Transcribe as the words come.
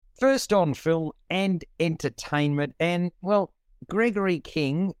first on film and entertainment. And, well, Gregory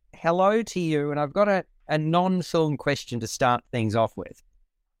King, hello to you. And I've got a non-film question to start things off with.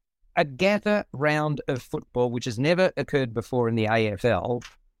 A gather round of football, which has never occurred before in the AFL,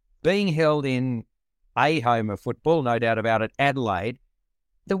 being held in a home of football, no doubt about it, Adelaide.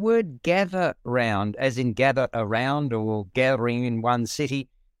 The word gather round, as in gather around or gathering in one city,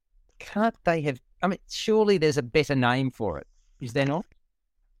 can't they have... I mean, surely there's a better name for it. Is there not?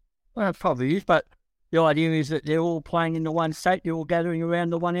 Well, it probably is, but the idea is that they're all playing in the one state, they're all gathering around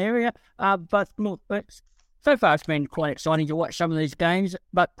the one area. But so far it's been quite exciting to watch some of these games,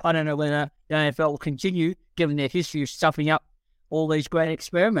 but I don't know whether the AFL will continue, given their history of stuffing up all these great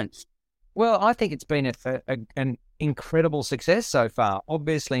experiments. Well, I think it's been an incredible success so far.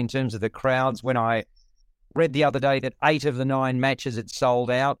 Obviously, in terms of the crowds, when I read the other day that 8 of the 9 matches had sold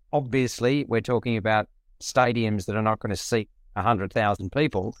out. Obviously, we're talking about stadiums that are not going to seat 100,000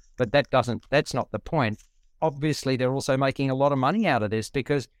 people, but that's not the point. Obviously, they're also making a lot of money out of this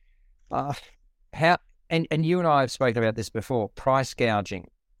because and you and I have spoken about this before, price gouging.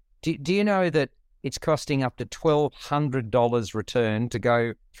 Do you know that it's costing up to $1,200 return to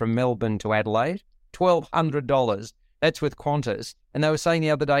go from Melbourne to Adelaide? $1,200. That's with Qantas. And they were saying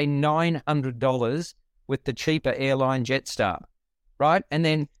the other day $900 with the cheaper airline Jetstar, right? And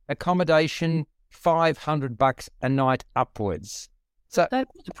then accommodation, $500 a night upwards. So that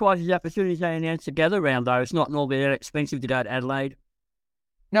surprises the opportunities they announced to gather around, though. It's not normally that expensive to go to Adelaide.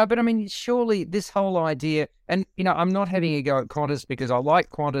 No, but I mean, surely this whole idea, and, you know, I'm not having a go at Qantas because I like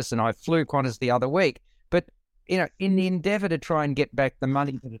Qantas and I flew Qantas the other week, but, you know, in the endeavour to try and get back the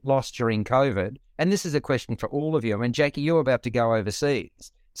money that it lost during COVID, and this is a question for all of you. I mean, Jackie, you're about to go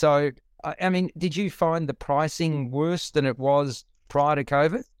overseas. So, I mean, did you find the pricing worse than it was prior to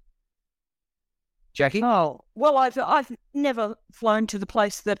COVID? Jackie? Oh, well, I've never flown to the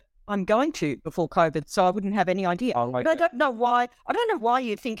place that I'm going to before COVID, so I wouldn't have any idea. But I don't know why. I don't know why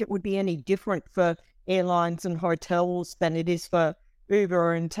you think it would be any different for airlines and hotels than it is for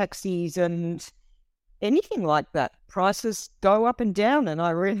Uber and taxis and anything like that. Prices go up and down, and I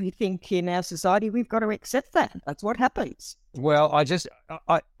really think in our society we've got to accept that. That's what happens. Well, I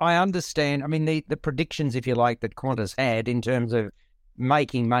understand. I mean, the predictions, if you like, that Qantas had in terms of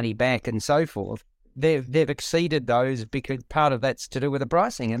making money back and so forth, they've exceeded those because part of that's to do with the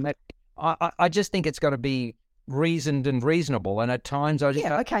pricing, and that I just think it's got to be reasoned and reasonable. And at times,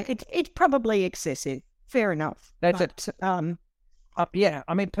 it's probably excessive. Fair enough. That's it. Yeah,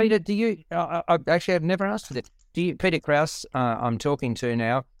 I mean, Peter, do you? I've never asked for this. Do you, Peter Krause? I'm talking to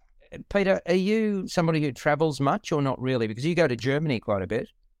now. Peter, are you somebody who travels much or not really? Because you go to Germany quite a bit.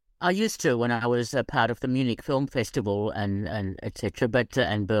 I used to when I was a part of the Munich Film Festival and etc. But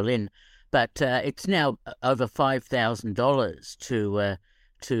and Berlin. But it's now over $5,000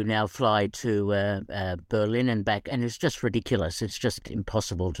 to now fly to Berlin and back, and it's just ridiculous. It's just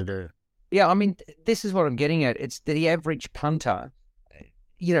impossible to do. Yeah, I mean, this is what I'm getting at. It's the average punter.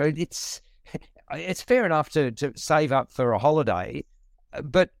 You know, it's fair enough to save up for a holiday,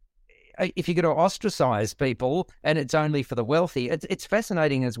 but if you're going to ostracize people and it's only for the wealthy, it's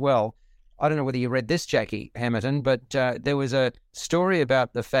fascinating as well. I don't know whether you read this, Jackie Hamilton, but there was a story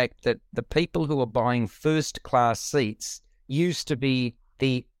about the fact that the people who are buying first-class seats used to be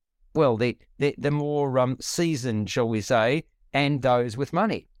the more seasoned, shall we say, and those with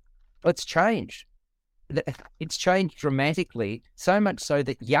money. It's changed. It's changed dramatically, so much so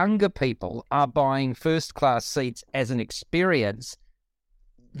that younger people are buying first-class seats as an experience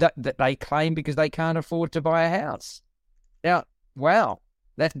that they claim because they can't afford to buy a house. Now, wow.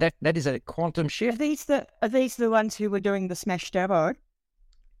 That is a quantum shift. Are these the ones who were doing the smashed Davo?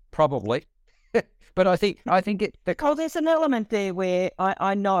 Probably, but I think it. There's an element there where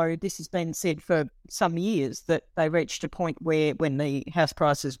I know this has been said for some years that they reached a point where when the house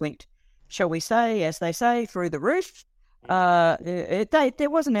prices went, shall we say, as they say, through the roof, there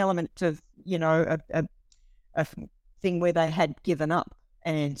was an element of a thing where they had given up,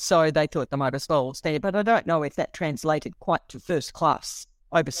 and so they thought they might as well stay. But I don't know if that translated quite to first class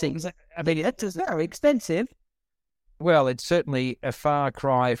overseas. I mean, that's very expensive. Well, it's certainly a far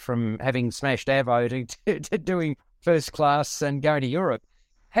cry from having smashed Avo to doing first class and going to Europe.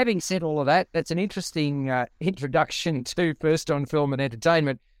 Having said all of that, that's an interesting introduction to First on Film and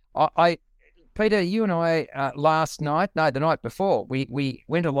Entertainment. Peter, you and I the night before, we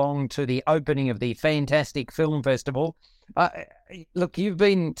went along to the opening of the fantastic film festival. Look, you've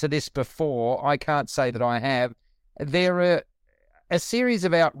been to this before. I can't say that I have. There are a series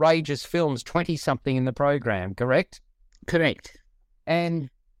of outrageous films, 20-something in the program, correct? Correct. And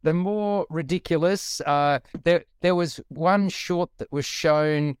the more ridiculous. There was one short that was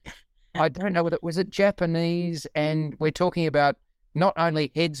shown. I don't know whether it was a Japanese, and we're talking about not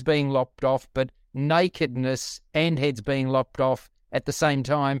only heads being lopped off, but nakedness and heads being lopped off at the same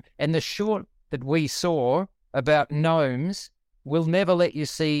time. And the short that we saw about gnomes will never let you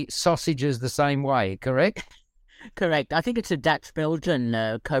see sausages the same way, correct? Correct. I think it's a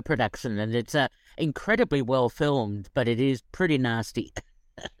Dutch-Belgian co-production, and it's incredibly well filmed, but it is pretty nasty.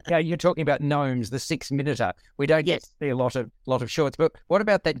 Yeah, you're talking about gnomes, the 6-minuter. We don't get to see a lot of shorts. But what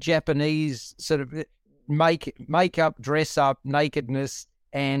about that Japanese sort of makeup, dress up, nakedness,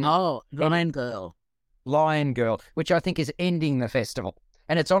 and Lion Girl, which I think is ending the festival,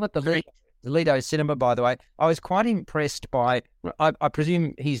 and it's on at the Lido Cinema. By the way, I was quite impressed by. I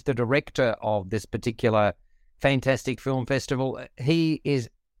presume he's the director of this particular fantastic film festival. He is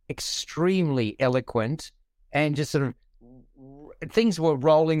extremely eloquent, and just sort of things were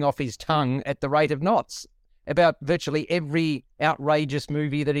rolling off his tongue at the rate of knots about virtually every outrageous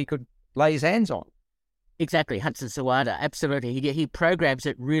movie that he could lay his hands on. Exactly, Hudson Sawada, absolutely. He programs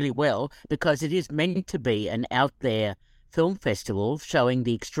it really well because it is meant to be an out there film festival showing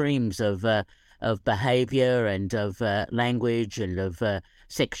the extremes of behaviour and of language and of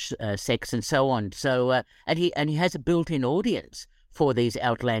sex and so on. So and he has a built-in audience for these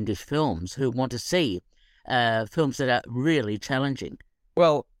outlandish films who want to see films that are really challenging.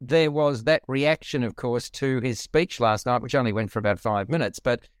 Well, there was that reaction, of course, to his speech last night, which only went for about 5 minutes,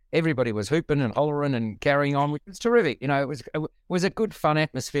 but everybody was hooping and hollering and carrying on, which was terrific. You know, it was a good, fun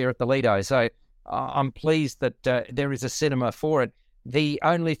atmosphere at the Lido. So I'm pleased that there is a cinema for it. The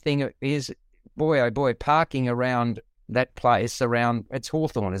only thing is, boy, oh boy, parking around that place, it's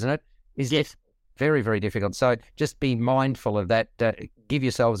Hawthorne, isn't it? Yes. Very, very difficult. So just be mindful of that. Give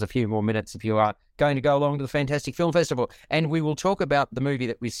yourselves a few more minutes if you are going to go along to the Fantastic Film Festival. And we will talk about the movie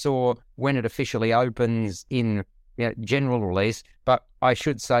that we saw when it officially opens in general release. But I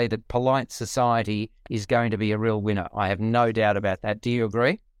should say that Polite Society is going to be a real winner. I have no doubt about that. Do you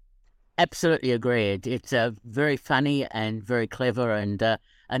agree? Absolutely agree. It's very funny and very clever and a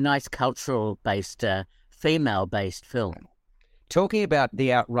nice cultural-based, female-based film. Talking about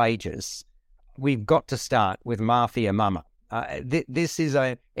the outrageous, we've got to start with Mafia Mama. This is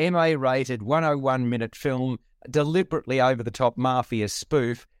a MA-rated 101-minute film, deliberately over-the-top mafia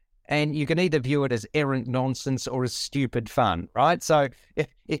spoof, and you can either view it as errant nonsense or as stupid fun, right? So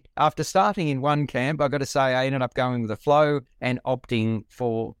after starting in one camp, I've got to say I ended up going with the flow and opting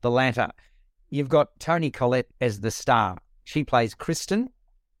for the latter. You've got Toni Collette as the star. She plays Kristen,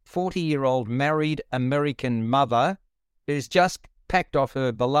 40-year-old married American mother who's just packed off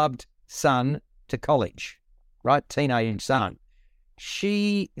her beloved son to college, right? Teenage son.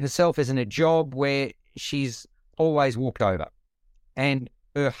 She herself is in a job where she's always walked over, and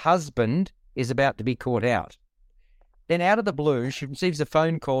her husband is about to be caught out. Then out of the blue, she receives a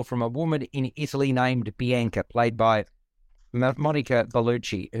phone call from a woman in Italy named Bianca, played by Monica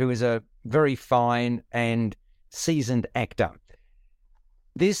Bellucci, who is a very fine and seasoned actor.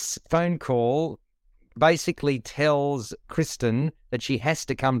 This phone call basically tells Kristen that she has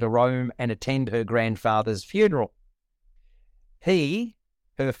to come to Rome and attend her grandfather's funeral. He,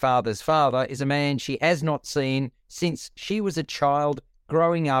 her father's father, is a man she has not seen since she was a child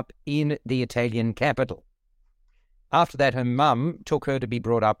growing up in the Italian capital. After that, her mum took her to be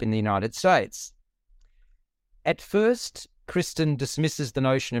brought up in the United States. At first, Kristen dismisses the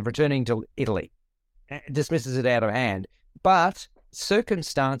notion of returning to Italy, dismisses it out of hand, but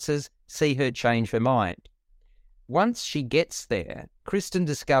circumstances see her change her mind. Once she gets there, Kristen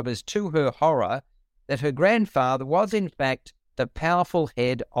discovers to her horror that her grandfather was in fact the powerful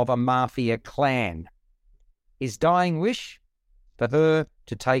head of a mafia clan. His dying wish? For her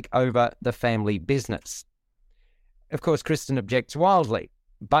to take over the family business. Of course, Kristen objects wildly,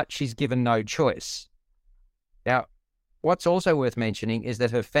 but she's given no choice. Now, what's also worth mentioning is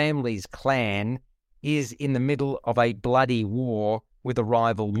that her family's clan is in the middle of a bloody war with a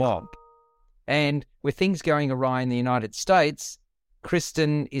rival mob. And with things going awry in the United States,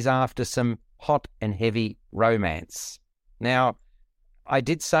 Kristen is after some hot and heavy romance. Now, I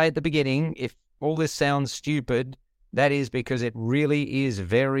did say at the beginning, if all this sounds stupid, that is because it really is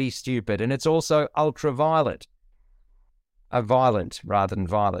very stupid, and it's also ultra-violent. Violent rather than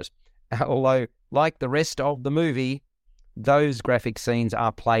violet. Although, like the rest of the movie, those graphic scenes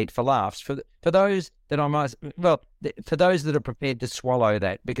are played for laughs. For those that for those that are prepared to swallow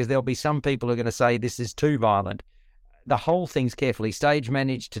that, because there'll be some people who are going to say this is too violent. The whole thing's carefully stage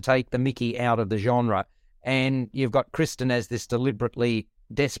managed to take the mickey out of the genre, and you've got Kristen as this deliberately,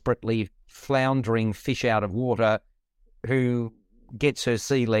 desperately floundering fish out of water who gets her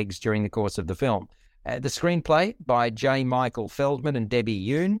sea legs during the course of the film. The screenplay by J. Michael Feldman and Debbie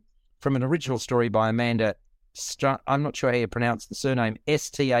Yoon, from an original story by Amanda I'm not sure how you pronounce the surname,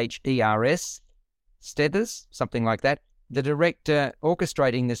 Sters, Stethers, something like that. The director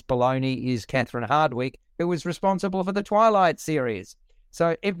orchestrating this baloney is Catherine Hardwicke, who was responsible for the Twilight series.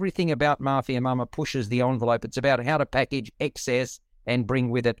 So everything about Mafia Mama pushes the envelope. It's about how to package excess and bring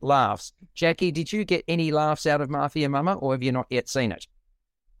with it laughs. Jackie, did you get any laughs out of Mafia Mama, or have you not yet seen it?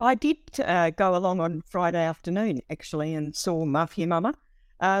 I did go along on Friday afternoon, actually, and saw Mafia Mama.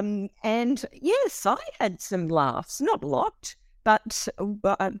 And yes, I had some laughs, not a lot, but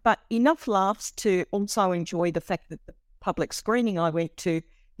enough laughs to also enjoy the fact that the public screening I went to,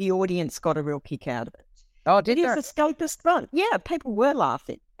 the audience got a real kick out of it. Oh, did It you? is escapist fun. Yeah, people were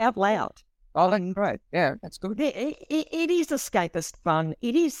laughing out loud. Oh, that's great. Yeah, that's good. It is escapist fun.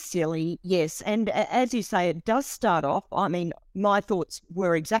 It is silly, yes. And as you say, it does start off. I mean, my thoughts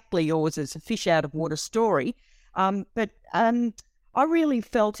were exactly yours as a fish out of water story. But I really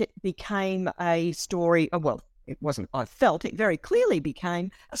felt it became a story. Well, it wasn't. I felt it very clearly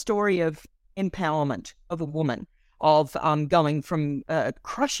became a story of empowerment of a woman, of going from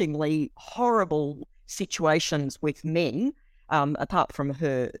crushingly horrible situations with men, apart from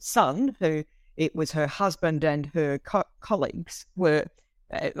her son, who it was her husband and her colleagues were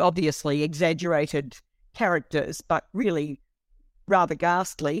obviously exaggerated characters, but really rather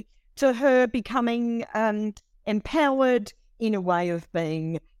ghastly, to her becoming empowered in a way of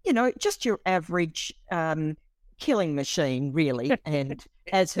being, just your average killing machine, really. And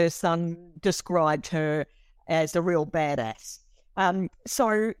as her son described her, as a real badass.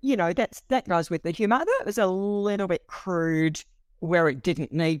 So, that goes with the humour. That was a little bit crude where it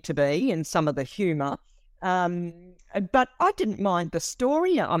didn't need to be in some of the humour. But I didn't mind the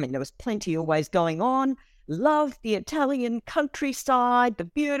story. I mean, there was plenty always going on. Loved the Italian countryside, the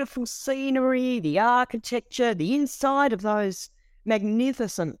beautiful scenery, the architecture, the inside of those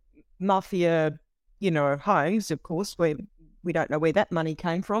magnificent mafia, homes, of course, where we don't know where that money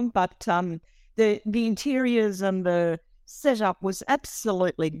came from, but the interiors and the setup was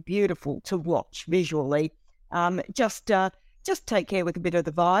absolutely beautiful to watch visually. Just take care with a bit of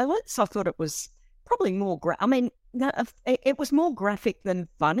the violence. I thought it was probably more it was more graphic than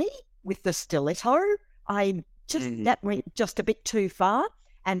funny with the stiletto. That went just a bit too far,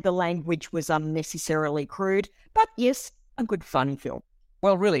 and the language was unnecessarily crude. But yes, a good fun film.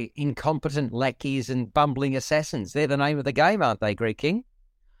 Well, really, incompetent lackeys and bumbling assassins—they're the name of the game, aren't they, Greg King?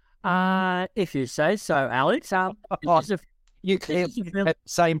 If you say so, Alex. You clearly have the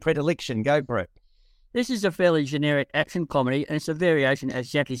same predilection. Go for it. This is a fairly generic action comedy, and it's a variation, as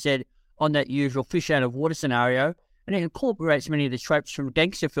Jackie said, on that usual fish out of water scenario, and it incorporates many of the tropes from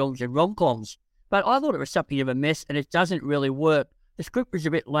gangster films and rom-coms. But I thought it was something of a mess, and it doesn't really work. The script was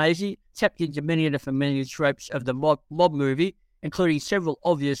a bit lazy, tapped into many of the familiar tropes of the mob movie, including several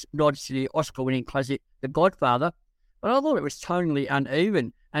obvious nods to the Oscar-winning classic The Godfather. But I thought it was tonally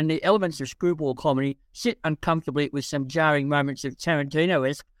uneven, and the elements of screwball comedy sit uncomfortably with some jarring moments of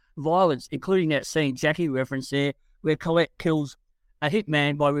Tarantino-esque violence, including that scene Jackie referenced there, where Colette kills a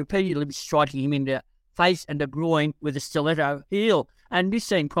hitman by repeatedly striking him in the face and the groin with a stiletto heel. And this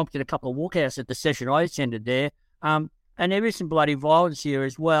scene prompted a couple of walkouts at the session I attended there. And there is some bloody violence here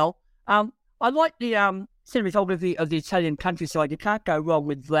as well. I like the cinematography of the Italian countryside. You can't go wrong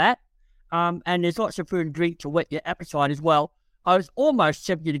with that. And there's lots of food and drink to whet your appetite as well. I was almost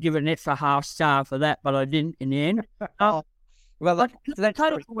tempted to give it an extra half star for that, but I didn't in the end. Well, that's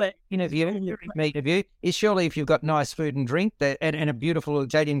interview is surely if you've got nice food and drink and a beautiful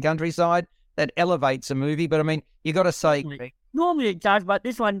Italian countryside, that elevates a movie. But I mean, you got to say, normally it does, but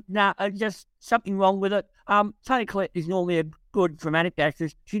this one, just something wrong with it. Toni Collette is normally a good dramatic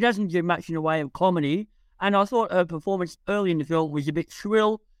actress. She doesn't do much in the way of comedy, and I thought her performance early in the film was a bit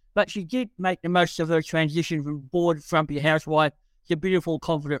shrill, but she did make the most of her transition from bored, frumpy housewife to beautiful,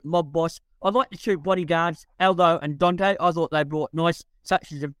 confident mob boss. I like the two bodyguards, Aldo and Dante. I thought they brought nice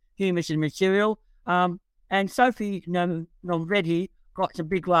touches of humour to the material. And Sophie Nomvetti got some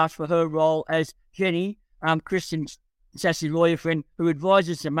big laughs for her role as Jenny, Kristen's sassy lawyer friend, who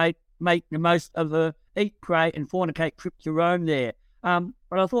advises to make the most of her eat, pray and fornicate trip to Rome there. But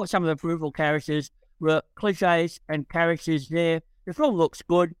I thought some of the peripheral characters were cliches and characters there. The film looks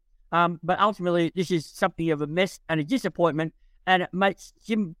good, but ultimately this is something of a mess and a disappointment, and it makes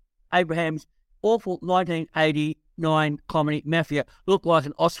Jim Abraham's awful 1989 comedy Mafia look like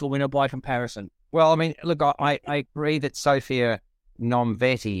an Oscar winner by comparison. Well, I mean, look, I agree that Sophia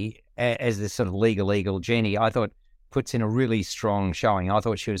Nomvetti, as this sort of legal Jenny, I thought puts in a really strong showing. I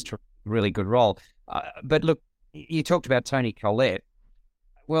thought she was a really good role. But look, you talked about Toni Collette.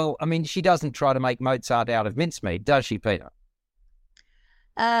 Well, I mean, she doesn't try to make Mozart out of mincemeat, does she, Peter?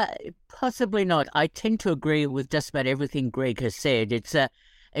 Possibly not. I tend to agree with just about everything Greg has said. It's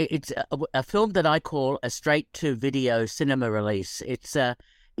a film that I call a straight-to-video cinema release. It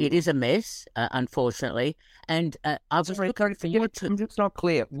is a mess, unfortunately, and I was looking forward to... I'm just not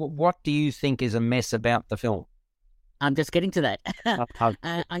clear. What do you think is a mess about the film? I'm just getting to that.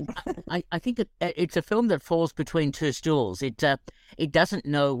 I think it's a film that falls between two stools. It doesn't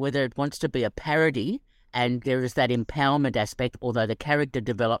know whether it wants to be a parody, and there is that empowerment aspect, although the character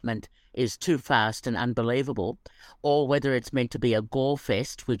development is too fast and unbelievable, or whether it's meant to be a gore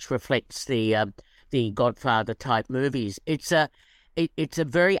fest, which reflects the Godfather type movies. It's a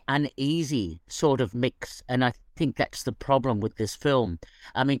very uneasy sort of mix, and I think that's the problem with this film.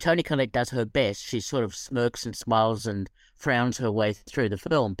 I mean, Toni Collette does her best. She sort of smirks and smiles and frowns her way through the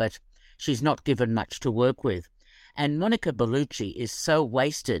film, but she's not given much to work with. And Monica Bellucci is so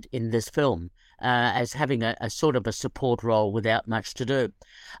wasted in this film as having a sort of a support role without much to do.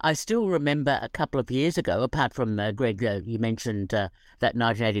 I still remember a couple of years ago, apart from Greg, you mentioned that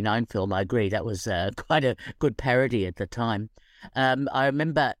 1989 film. I agree, that was quite a good parody at the time. I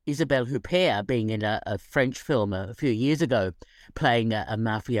remember Isabelle Huppert being in a French film a few years ago, playing a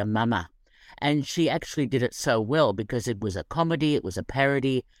mafia mama. And she actually did it so well because it was a comedy, it was a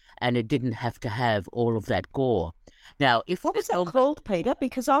parody, and it didn't have to have all of that gore. Now, what was that called, Peter?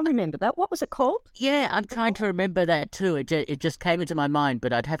 Because I remember that. What was it called? Yeah, I'm trying to remember that too. It just came into my mind,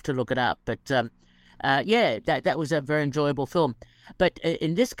 but I'd have to look it up. But yeah, that was a very enjoyable film. But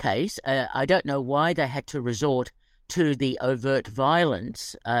in this case, I don't know why they had to resort to the overt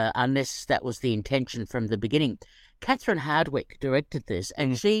violence, unless that was the intention from the beginning. Catherine Hardwicke directed this,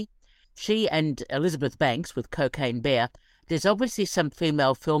 and she and Elizabeth Banks with Cocaine Bear, there's obviously some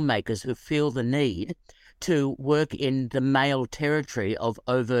female filmmakers who feel the need to work in the male territory of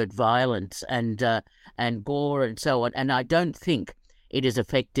overt violence and gore and so on, and I don't think it is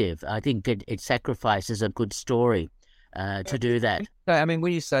effective. I think it sacrifices a good story to do that. I mean,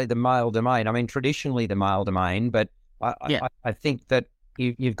 when you say the male domain, I mean traditionally the male domain, but I think that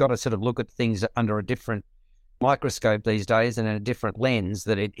you've got to sort of look at things under a different microscope these days and in a different lens,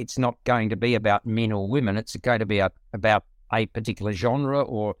 that it's not going to be about men or women. It's going to be about a particular genre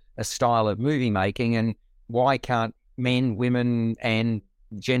or a style of movie making. And why can't men, women and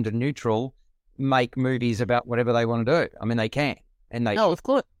gender neutral make movies about whatever they want to do? I mean, they can. No, of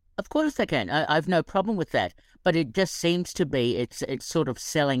course they can. I've no problem with that. But it just seems to be it's sort of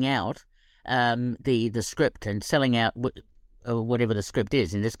selling out the script and selling out whatever the script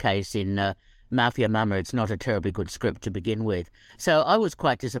is. In this case, in Mafia Mama, it's not a terribly good script to begin with. So I was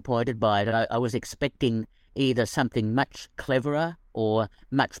quite disappointed by it. I was expecting either something much cleverer or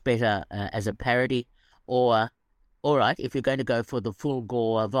much better as a parody, or, all right, if you're going to go for the full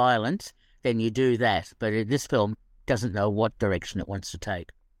gore violence, then you do that. But this film doesn't know what direction it wants to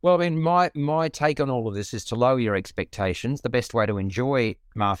take. Well, I mean, my take on all of this is to lower your expectations. The best way to enjoy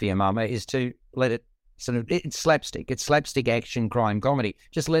Mafia Mama is to let it it's slapstick. It's slapstick action, crime, comedy.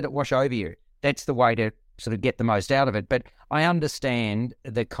 Just let it wash over you. That's the way to sort of get the most out of it. But I understand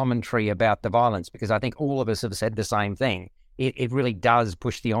the commentary about the violence, because I think all of us have said the same thing. It really does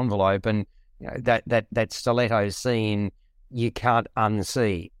push the envelope, and you know, that stiletto scene you can't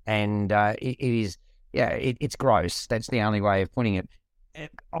unsee, and it is, it's gross. That's the only way of putting it.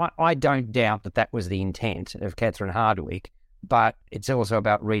 I don't doubt that was the intent of Catherine Hardwicke, but it's also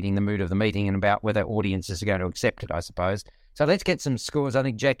about reading the mood of the meeting and about whether audiences are going to accept it, I suppose. So let's get some scores. I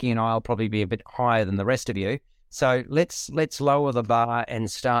think Jackie and I will probably be a bit higher than the rest of you. So let's lower the bar and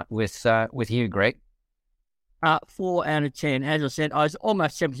start with you, Greg. 4 out of 10. As I said, I was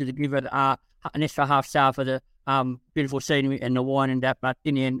almost tempted to give it an extra half star for the beautiful scenery and the wine and that, but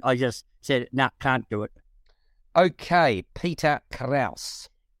in the end, I just said, nah, can't do it. Okay, Peter Krause.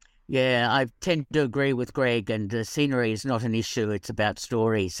 Yeah, I tend to agree with Greg, and the scenery is not an issue. It's about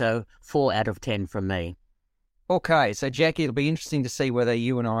story. So 4 out of 10 from me. Okay, so Jackie, it'll be interesting to see whether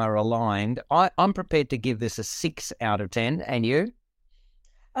you and I are aligned. I'm prepared to give this a 6 out of 10, and you?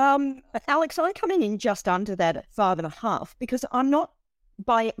 Alex, I'm coming in just under that at 5.5, because I'm not,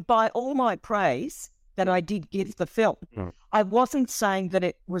 by all my praise that I did give the film, I wasn't saying that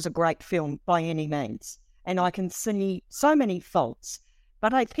it was a great film by any means, and I can see so many faults.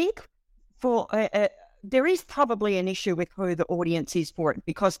 But I think there is probably an issue with who the audience is for it,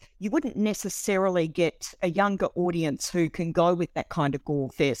 because you wouldn't necessarily get a younger audience who can go with that kind of gore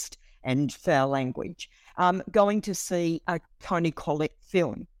fest and foul language going to see a Toni Collette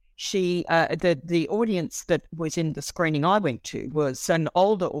film. She, the audience that was in the screening I went to was an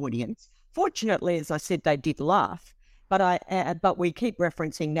older audience Fortunately, as I said, they did laugh. But we keep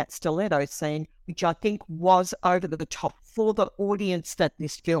referencing that stiletto scene, which I think was over the top for the audience that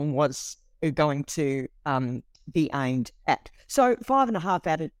this film was going to be aimed at. So 5.5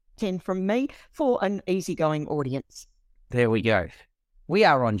 out of 10 from me for an easygoing audience. There we go. We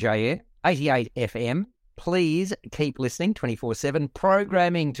are on JAir 88 FM. Please keep listening 24/7,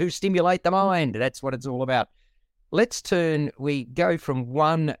 programming to stimulate the mind. That's what it's all about. We go from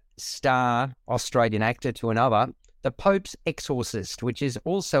one star Australian actor to another. The Pope's Exorcist, which is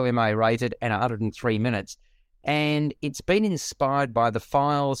also MA rated and 103 minutes. And it's been inspired by the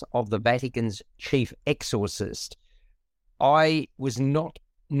files of the Vatican's chief exorcist. I was not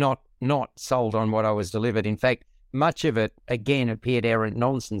sold on what I was delivered. In fact, much of it, again, appeared errant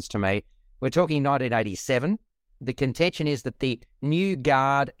nonsense to me. We're talking 1987. The contention is that the new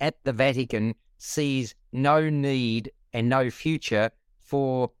guard at the Vatican sees no need and no future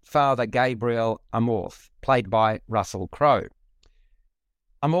for Father Gabriel Amorth, played by Russell Crowe.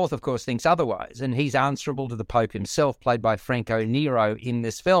 Amorth, of course, thinks otherwise, and he's answerable to the Pope himself, played by Franco Nero in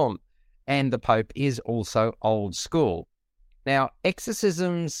this film. And the Pope is also old school. Now,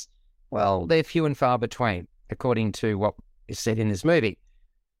 exorcisms, well, they're few and far between, according to what is said in this movie.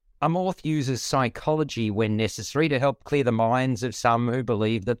 Amorth uses psychology when necessary to help clear the minds of some who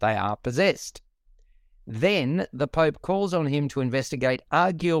believe that they are possessed. Then the Pope calls on him to investigate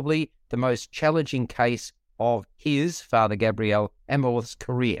arguably the most challenging case of his, Father Gabriel Amorth's,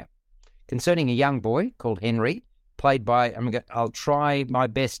 career, concerning a young boy called Henry, played by, I'll try my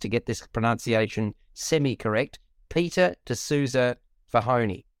best to get this pronunciation semi-correct, Peter de Souza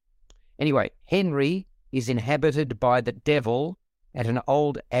Fahony. Anyway, Henry is inhabited by the devil at an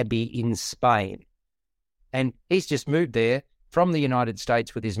old abbey in Spain. And he's just moved there from the United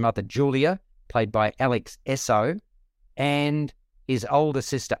States with his mother Julia, played by Alex Esso, and his older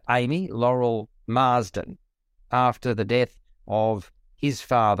sister Amy, Laurel Marsden, after the death of his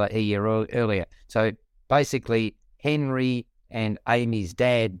father a year earlier. So basically, Henry and Amy's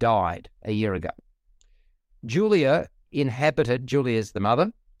dad died a year ago. Julia's the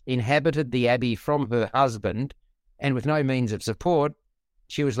mother, inhabited the abbey from her husband, and with no means of support,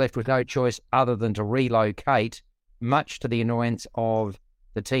 she was left with no choice other than to relocate, much to the annoyance of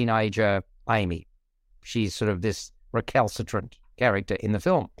the teenager Amy. She's sort of this recalcitrant character in the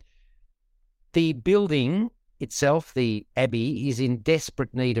film. The building itself, the abbey, is in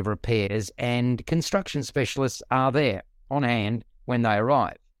desperate need of repairs, and construction specialists are there on hand when they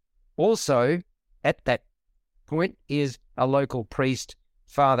arrive. Also, at that point is a local priest,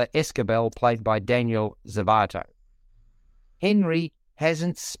 Father Escobel, played by Daniel Zavato. Henry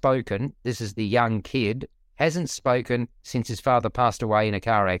hasn't spoken, this is the young kid, hasn't spoken since his father passed away in a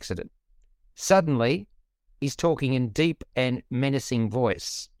car accident. Suddenly, he's talking in deep and menacing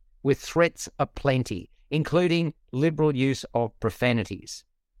voice, with threats aplenty, including liberal use of profanities.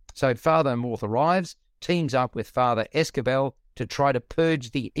 So Father Amorth arrives, teams up with Father Escobel to try to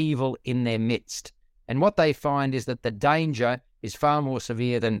purge the evil in their midst. And what they find is that the danger is far more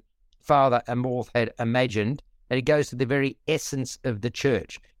severe than Father Amorth had imagined, and it goes to the very essence of the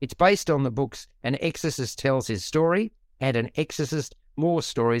church. It's based on the books An Exorcist Tells His Story and An Exorcist, More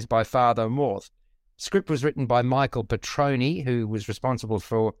Stories by Father Amorth. Script was written by Michael Petroni, who was responsible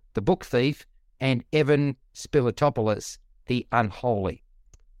for The Book Thief, and Evan Spilotopoulos, The Unholy.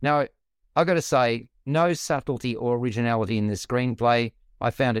 Now, I've got to say, no subtlety or originality in this screenplay.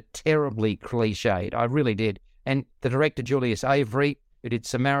 I found it terribly cliched. I really did. And the director, Julius Avery, who did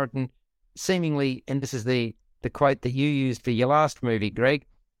Samaritan, seemingly, and this is the quote that you used for your last movie, Greg,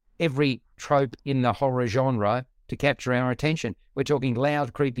 every trope in the horror genre to capture our attention. We're talking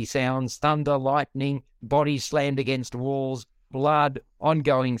loud, creepy sounds, thunder, lightning, bodies slammed against walls, blood,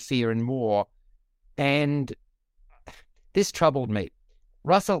 ongoing fear, and more. And this troubled me.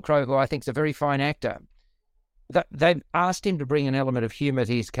 Russell Crowe, who I think is a very fine actor, they've asked him to bring an element of humour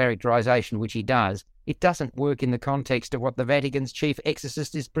to his characterisation, which he does. It doesn't work in the context of what the Vatican's chief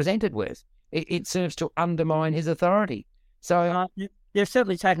exorcist is presented with. It serves to undermine his authority. So they've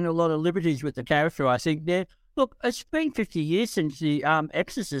certainly taken a lot of liberties with the character, I think. Look, it's been 50 years since the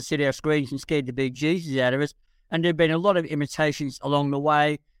Exorcist hit our screens and scared the big Jesus out of us, and there have been a lot of imitations along the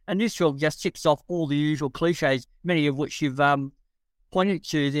way, and this film just ticks off all the usual cliches, many of which you've pointed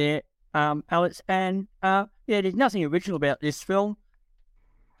to there, Alex. And, there's nothing original about this film.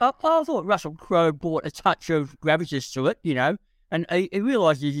 I thought Russell Crowe brought a touch of gravitas to it, and he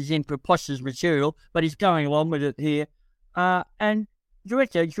realises he's in preposterous material, but he's going along with it here. And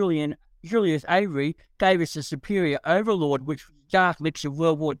director Julius Avery gave us a superior Overlord, which was a dark mix of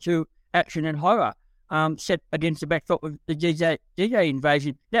World War II action and horror. set against the backdrop of the DJ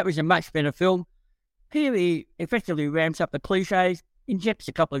invasion. That was a much better film. Here he effectively ramps up the cliches, injects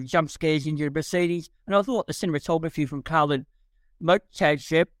a couple of jump scares into the proceedings, and I thought the cinematography from Carlin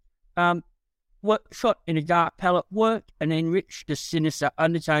Motajeb, shot in a dark palette, worked and enriched the sinister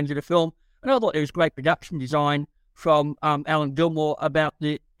undertones of the film. And I thought there was great production design from Alan Gilmore about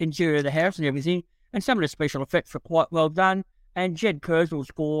the interior of the house and everything, and some of the special effects were quite well done. And Jed Kurzweil's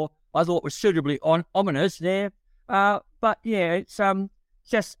score, I thought, was suitably ominous there. But yeah, it's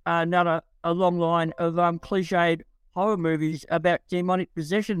just another a long line of cliched horror movies about demonic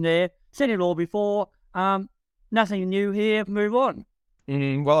possession there. Said it all before. Nothing new here. Move on.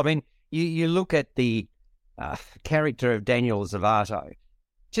 Well, I mean, you look at the character of Daniel Zavato,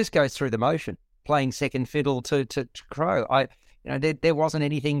 just goes through the motion, playing second fiddle to Crow. There wasn't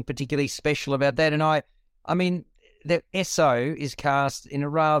anything particularly special about that. And I mean, the SO is cast in a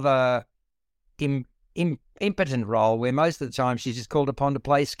rather impotent role where most of the time she's just called upon to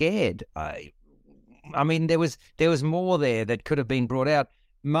play scared. I mean, there was more there that could have been brought out.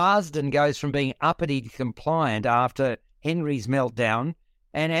 Marsden goes from being uppity to compliant after Henry's meltdown.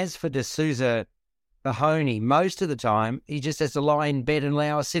 And as for D'Souza Mahoney, most of the time he just has to lie in bed and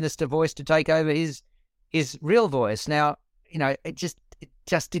allow a sinister voice to take over his real voice. Now, it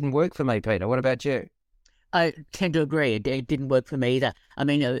just didn't work for me, Peter. What about you? I tend to agree. It didn't work for me either. I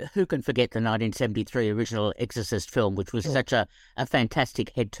mean, who can forget the 1973 original Exorcist film, which was such a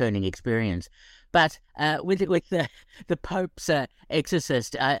fantastic head-turning experience. But with the Pope's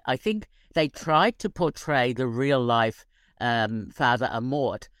Exorcist, I think they tried to portray the real-life Father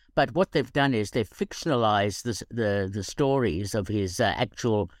Amort, but what they've done is they've fictionalized the stories of his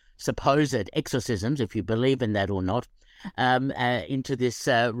actual supposed exorcisms, if you believe in that or not, into this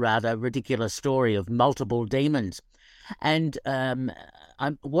rather ridiculous story of multiple demons. And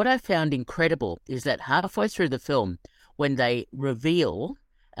what I found incredible is that halfway through the film, when they reveal,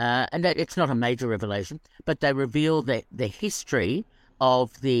 and that it's not a major revelation, but they reveal the history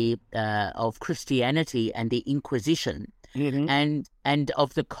of of Christianity and the Inquisition, and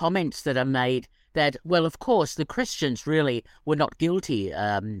of the comments that are made that, well, of course, the Christians really were not guilty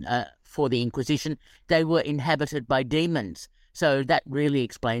for the Inquisition. They were inhabited by demons. So that really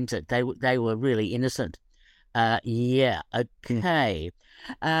explains it. They were really innocent. Yeah, okay.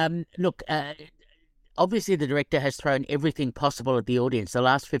 Look, obviously the director has thrown everything possible at the audience. The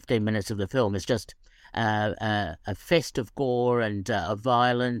last 15 minutes of the film is just a fest of gore and of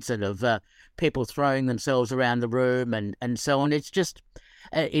violence and of people throwing themselves around the room and so on. It's just,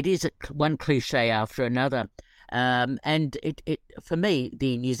 it is one cliche after another. And it for me,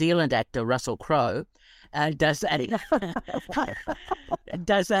 the New Zealand actor Russell Crowe does that.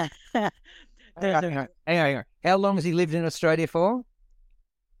 does that. Hang on. How long has he lived in Australia for?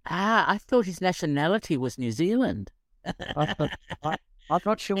 I thought his nationality was New Zealand. I'm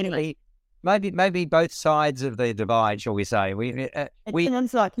not sure. Anyway, maybe both sides of the divide, shall we say? It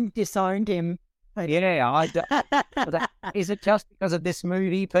sounds like you disowned him. Yeah, is it just because of this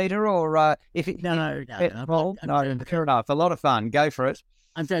movie, Peter, or if it? No. No, fair enough. A lot of fun. Go for it.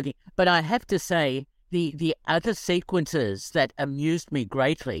 I'm joking, but I have to say the other sequences that amused me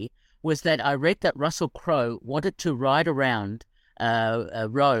greatly was that I read that Russell Crowe wanted to ride around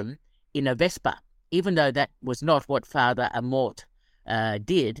Rome in a Vespa, even though that was not what Father Amort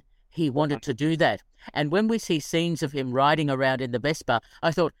did. He wanted to do that, and when we see scenes of him riding around in the Vespa,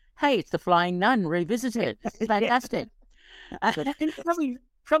 I thought, hey, it's the Flying Nun revisited. It's fantastic.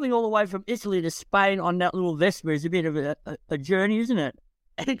 Traveling all the way from Italy to Spain on that little Vespa is a bit of a journey, isn't it?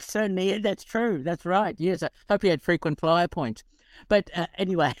 It certainly is. That's true. That's right. Yes, I hope he had frequent flyer points. But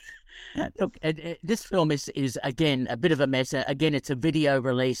anyway, look, this film is again a bit of a mess. Again, it's a video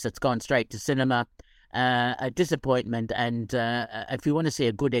release that's gone straight to cinema. A disappointment. And if you want to see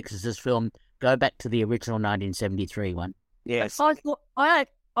a good Exorcist film, go back to the original 1973 one. Yes.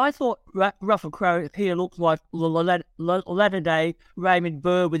 I thought Russell Crowe here looked like latter-day Raymond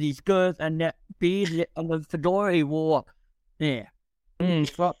Burr with his girth and that beard and the fedora he wore. Yeah.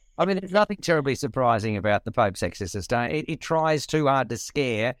 Well, I mean, there's nothing terribly surprising about the Pope's Exorcist. It tries too hard to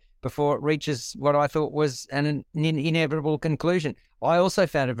scare before it reaches what I thought was an inevitable conclusion. I also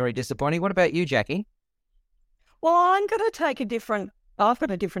found it very disappointing. What about you, Jackie? Well, I've got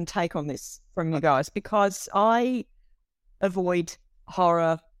a different take on this from you guys because I avoid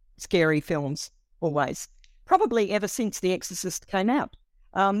horror, scary films always, probably ever since The Exorcist came out.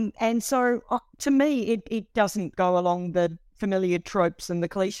 And so to me, it doesn't go along the familiar tropes and the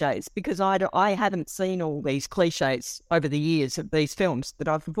cliches because I haven't seen all these cliches over the years of these films that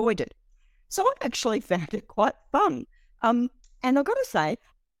I've avoided. So I actually found it quite fun. And I've got to say,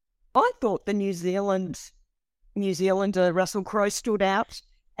 I thought the New Zealander Russell Crowe stood out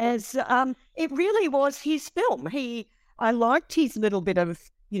as it really was his film. I liked his little bit of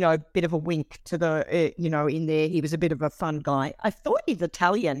a wink to the in there. He was a bit of a fun guy. I thought his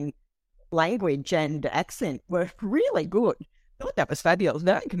Italian language and accent were really good. I thought that was fabulous.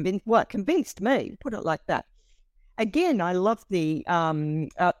 That convinced me. Put it like that. Again, I love the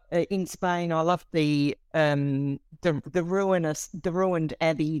in Spain. I love the ruined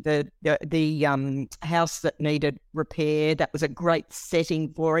abbey, the house that needed repair. That was a great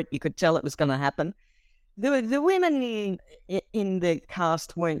setting for it. You could tell it was going to happen. The women in the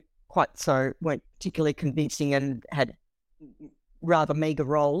cast weren't particularly convincing and had rather meagre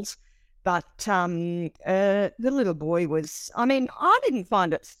roles. But the little boy was. I mean, I didn't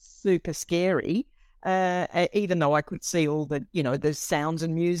find it super scary. Even though I could see all the sounds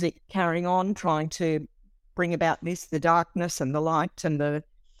and music carrying on, trying to bring about the darkness and the light and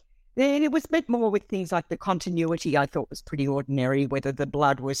it was a bit more with things like the continuity. I thought was pretty ordinary, whether the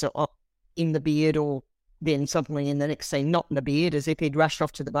blood was in the beard or then suddenly in the next scene not in the beard, as if he'd rushed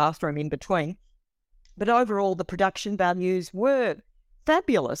off to the bathroom in between. But overall, the production values were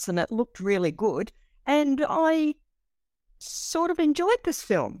fabulous and it looked really good, and I sort of enjoyed this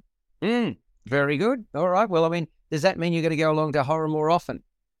film. Very good. All right. Well, I mean, does that mean you're going to go along to horror more often?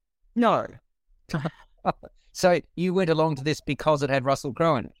 No. So you went along to this because it had Russell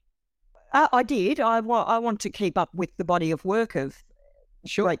Crowe in it? I did. I want to keep up with the body of work of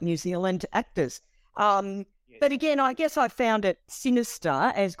great New Zealand actors. But again, I guess I found it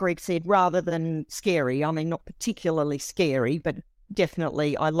sinister, as Greg said, rather than scary. I mean, not particularly scary, but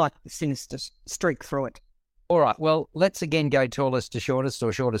definitely I like the sinister streak through it. All right, well, let's again go tallest to shortest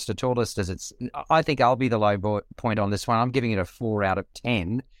or shortest to tallest. I think I'll be the low point on this one. I'm giving it a 4 out of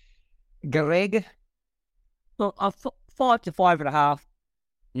 10. Greg? Well, 5 to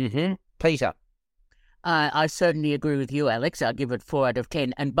 5.5. Peter? I certainly agree with you, Alex. I'll give it 4 out of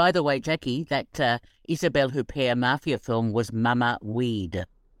 10. And by the way, Jackie, that Isabelle Huppert mafia film was Mama Weed.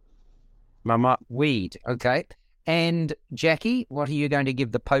 Mama Weed, okay. And Jackie, what are you going to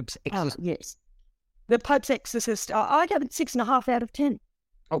give The Pope's Exorcist? Yes. The Pope's Exorcist, I give it 6.5 out of 10.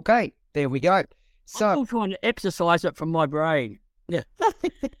 Okay, there we go. So I'm still trying to exercise it from my brain. Yeah.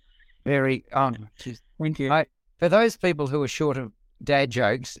 Very, Thank you. for those people who are short of dad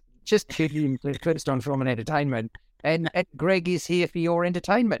jokes, just tune in to First on Film and Entertainment. And Greg is here for your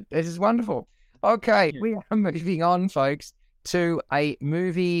entertainment. This is wonderful. Okay, we are moving on, folks, to a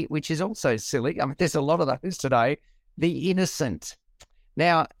movie which is also silly. I mean, there's a lot of those today. The Innocent.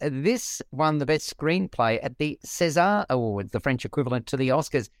 Now, this won the Best Screenplay at the César Awards, the French equivalent to the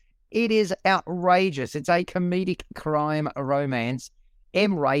Oscars. It is outrageous. It's a comedic crime romance,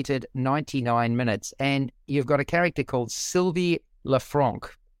 M-rated, 99 minutes. And you've got a character called Sylvie Lefranc,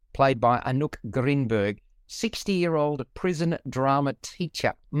 played by Anouk Grinberg, 60-year-old prison drama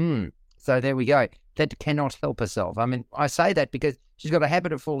teacher. So there we go. That cannot help herself. I mean, I say that because she's got a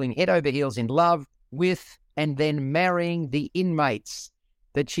habit of falling head over heels in love with and then marrying the inmates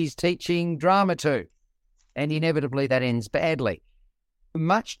that she's teaching drama to. And inevitably that ends badly.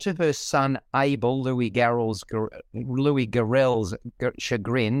 Much to her son Abel, Louis Garrel's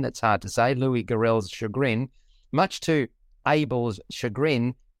chagrin, that's hard to say, Louis Garrel's chagrin, much to Abel's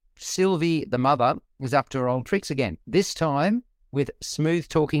chagrin, Sylvie, the mother, is up to her old tricks again, this time with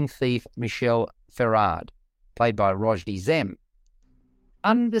smooth-talking thief Michel Ferrard, played by Rojdi Zem.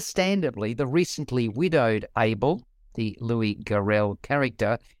 Understandably, the recently widowed Abel, the Louis Garrel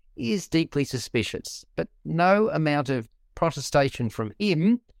character, is deeply suspicious, but no amount of protestation from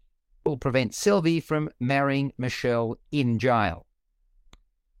him will prevent Sylvie from marrying Michel in jail.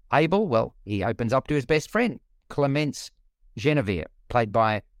 Abel, well, he opens up to his best friend, Clemence Genevieve, played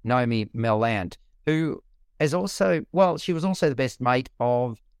by Naomi Melland, who is also, well, she was also the best mate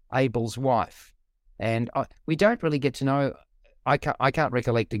of Abel's wife. And we don't really get to know, I can't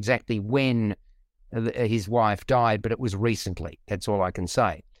recollect exactly when his wife died, but it was recently. That's all I can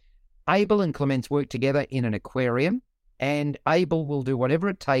say. Abel and Clemence work together in an aquarium, and Abel will do whatever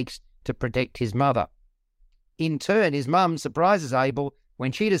it takes to protect his mother. In turn, his mum surprises Abel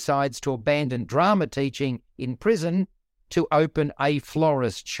when she decides to abandon drama teaching in prison to open a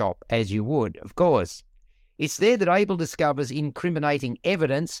florist shop, as you would, of course. It's there that Abel discovers incriminating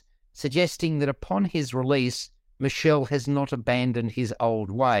evidence suggesting that upon his release, Michel has not abandoned his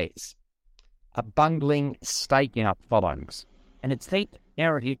old ways. A bungling stakeout follows, and its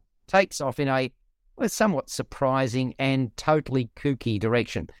narrative takes off in a somewhat surprising and totally kooky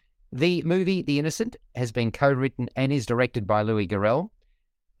direction. The movie, The Innocent, has been co-written and is directed by Louis Garrel.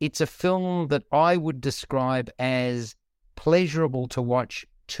 It's a film that I would describe as pleasurable to watch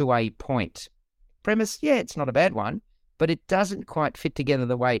to a point. Premise, yeah, it's not a bad one, but it doesn't quite fit together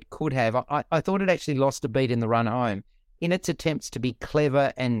the way it could have. I thought it actually lost a beat in the run home. In its attempts to be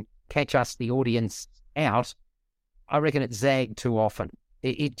clever and catch us, the audience, out, I reckon it zagged too often.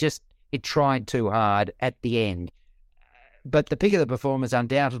 It tried too hard at the end. But the pick of the performers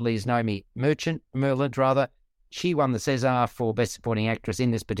undoubtedly is Naomi Merlant rather. She won the César for Best Supporting Actress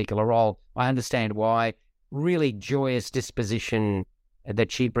in this particular role. I understand why. Really joyous disposition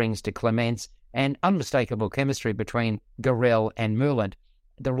that she brings to Clements and unmistakable chemistry between Garrel and Merlant.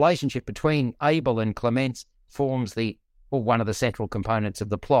 The relationship between Abel and Clements forms one of the central components of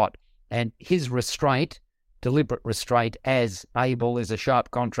the plot. And his restraint, deliberate restraint, as Abel is a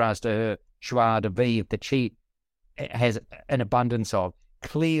sharp contrast to her joie de vivre that she has an abundance of.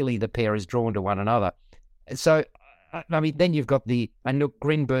 Clearly the pair is drawn to one another. So, I mean, then you've got the Anouk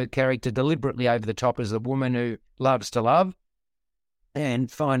Grinberg character deliberately over the top as the woman who loves to love.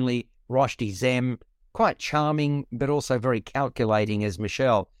 And finally, Roshdi Zem, quite charming, but also very calculating as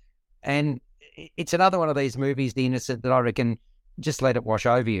Michelle. And it's another one of these movies, The Innocent, that I reckon just let it wash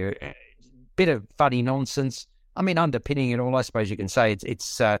over you. Bit of funny nonsense. I mean, underpinning it all, I suppose you can say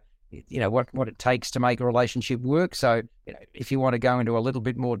it's what it takes to make a relationship work. So, if you want to go into a little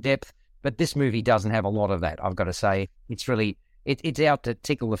bit more depth, but this movie doesn't have a lot of that, I've got to say. It's really, it's out to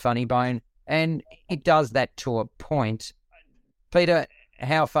tickle the funny bone, and it does that to a point. Peter,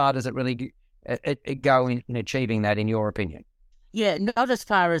 how far does it really go in achieving that, in your opinion? Yeah, not as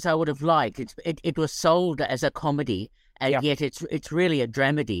far as I would have liked. It was sold as a comedy, and yet it's really a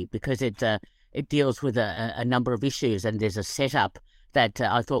dramedy, because it deals with a number of issues, and there's a setup that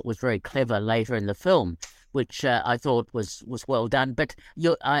I thought was very clever later in the film, which I thought was well done. But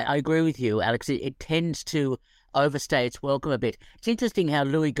I agree with you, Alex. It tends to overstay its welcome a bit. It's interesting how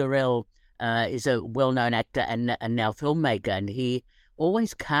Louis Garrel is a well-known actor and now filmmaker, and he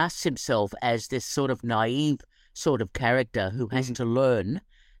always casts himself as this sort of naive sort of character who has to learn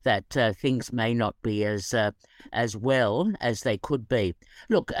that things may not be as well as they could be.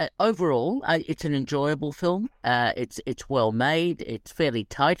 Look, overall, it's an enjoyable film. It's well made. It's fairly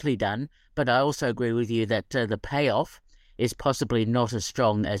tightly done. But I also agree with you that the payoff is possibly not as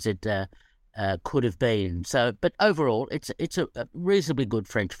strong as it could have been. So, but overall, it's a reasonably good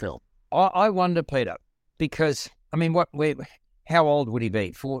French film. I wonder, Peter, because I mean, how old would he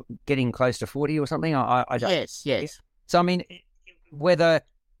be? Getting close to 40 or something? I don't. Yes. So I mean, whether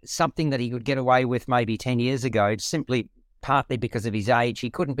something that he could get away with maybe 10 years ago, simply partly because of his age, he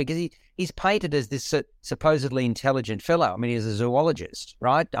couldn't, because he's painted as this supposedly intelligent fellow. I mean, he's a zoologist,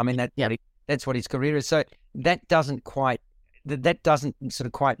 right? I mean, that's what his career is. So that doesn't sort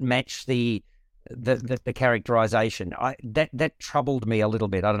of quite match the characterization. That troubled me a little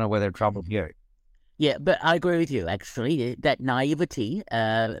bit. I don't know whether it troubled you. Yeah, but I agree with you, actually. That naivety,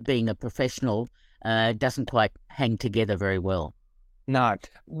 being a professional, doesn't quite hang together very well. No.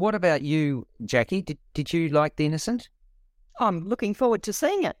 What about you, Jackie? Did you like The Innocent? I'm looking forward to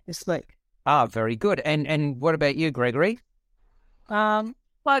seeing it this week. Ah, very good. And what about you, Gregory? I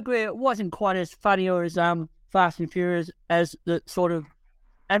agree. It wasn't quite as funny or as Fast and Furious as the sort of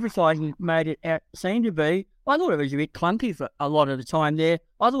advertising made it out seem to be. I thought it was a bit clunky for a lot of the time there.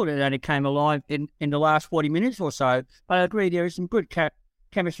 I thought it only came alive in the last 40 minutes or so. But I agree, there is some good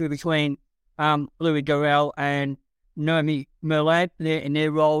chemistry between Louis Garrel and Naomi Merlant in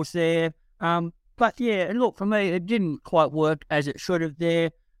their roles there. But yeah, and look, for me, it didn't quite work as it should have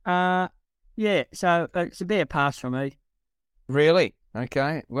there. So it's a bare pass for me. Really?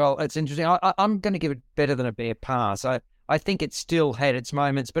 Okay. Well, it's interesting. I'm going to give it better than a bare pass. I think it still had its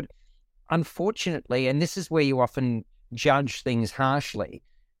moments, but unfortunately, and this is where you often judge things harshly,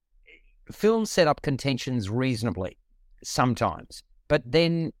 films set up contentions reasonably sometimes, but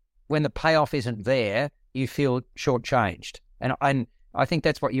then when the payoff isn't there, you feel shortchanged. And I think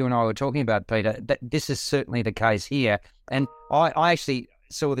that's what you and I were talking about, Peter, that this is certainly the case here. And I actually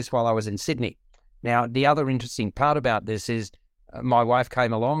saw this while I was in Sydney. Now, the other interesting part about this is my wife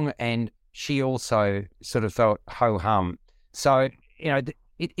came along and she also sort of felt ho-hum. So,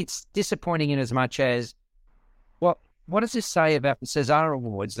 it's disappointing in as much as, well, what does this say about the César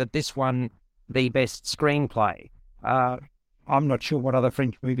Awards, that this won the best screenplay? I'm not sure what other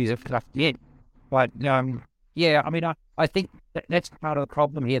French movies have got yet. But, I think that's part of the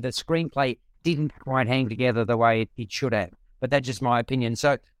problem here. The screenplay didn't quite hang together the way it should have. But that's just my opinion.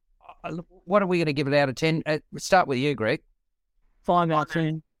 So, what are we going to give it out of 10? We'll start with you, Greg. 5 out of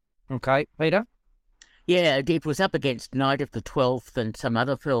 10. Okay. Peter? Yeah, it was up against Night of the 12th and some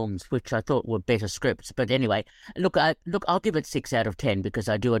other films, which I thought were better scripts. But anyway, I'll give it 6 out of 10 because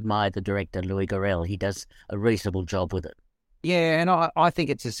I do admire the director, Louis Garrel. He does a reasonable job with it. Yeah, and I think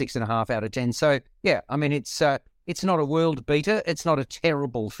it's a 6.5 out of 10. So yeah, I mean it's not a world beater. It's not a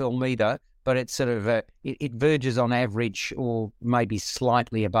terrible film either, but it's sort of it verges on average or maybe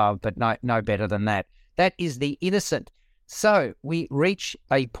slightly above, but no better than that. That is The Innocent. So we reach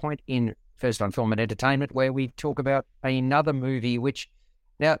a point in First on Film and Entertainment where we talk about another movie, which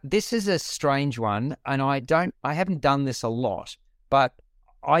now this is a strange one, and I haven't done this a lot, but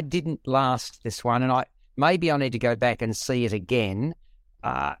I didn't last this one, and maybe I need to go back and see it again.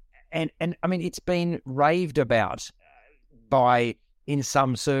 And I mean, it's been raved about in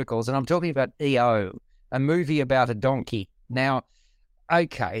some circles, and I'm talking about EO, a movie about a donkey. Now,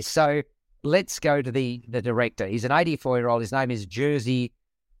 okay, so let's go to the director. He's an 84-year-old. His name is Jerzy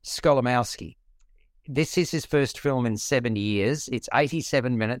Skolimowski. This is his first film in 7 years. It's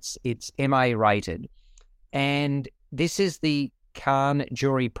 87 minutes. It's MA rated. And this is the Cannes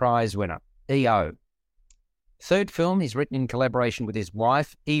Jury Prize winner, EO. Third film he's written in collaboration with his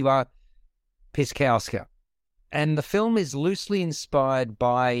wife, Eva Piskowska. And the film is loosely inspired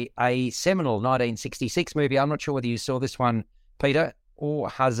by a seminal 1966 movie. I'm not sure whether you saw this one, Peter, or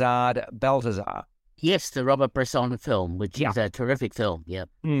Hazard Balthazar. Yes, the Robert Bresson film, which is a terrific film, yeah.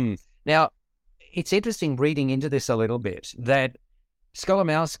 Now, it's interesting reading into this a little bit that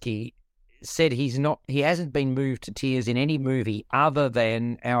Skolimowski said he hasn't been moved to tears in any movie other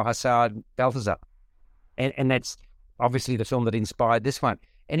than our Hazard Balthazar. And that's obviously the film that inspired this one.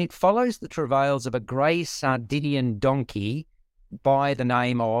 And it follows the travails of a grey Sardinian donkey by the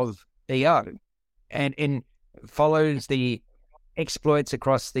name of EO, and follows the exploits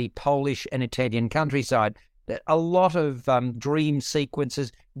across the Polish and Italian countryside. A lot of dream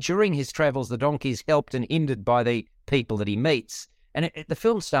sequences. During his travels, the donkey is helped and hindered by the people that he meets. And the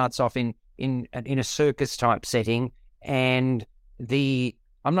film starts off in a circus-type setting, and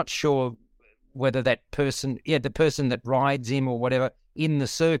I'm not sure whether that person, the person that rides him or whatever in the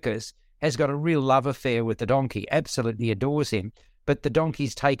circus has got a real love affair with the donkey, absolutely adores him. But the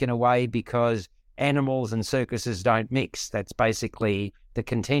donkey's taken away because animals and circuses don't mix. That's basically the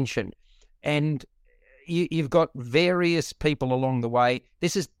contention. And you've got various people along the way.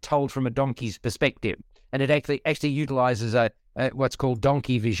 This is told from a donkey's perspective, and it actually utilizes a what's called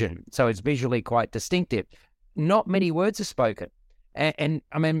donkey vision. So it's visually quite distinctive. Not many words are spoken. And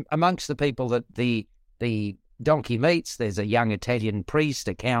I mean, amongst the people that the donkey meets, there's a young Italian priest,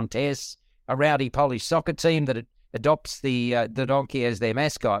 a countess, a rowdy Polish soccer team that adopts the donkey as their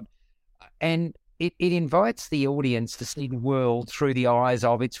mascot. And it invites the audience to see the world through the eyes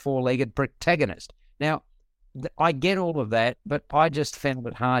of its four-legged protagonist. Now, I get all of that, but I just found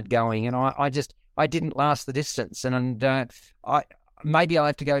it hard going, and I didn't last the distance. And maybe I'll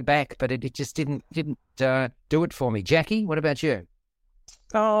have to go back, but it just didn't do it for me. Jackie, what about you?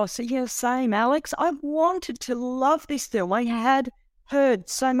 Oh, so yeah, same, Alex. I wanted to love this film. I had heard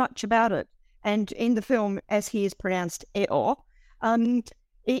so much about it. And in the film, as he is pronounced, Eo,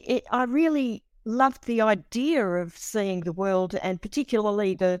 I really loved the idea of seeing the world, and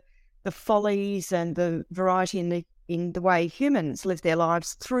particularly the follies and the variety in the way humans live their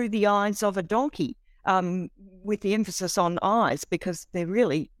lives through the eyes of a donkey, with the emphasis on eyes, because they're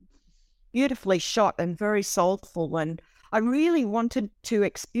really beautifully shot and very soulful. And I really wanted to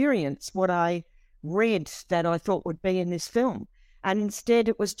experience what I read that I thought would be in this film. And instead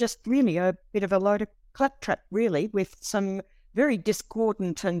it was just really a bit of a load of claptrap, really, with some very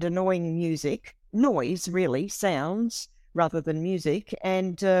discordant and annoying noise, really, sounds rather than music,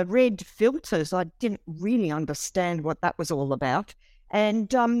 and red filters. I didn't really understand what that was all about. And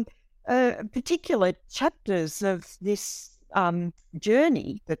particular chapters of this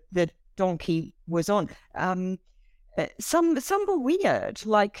journey that the donkey was on, some were weird,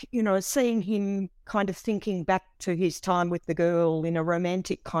 like, seeing him kind of thinking back to his time with the girl in a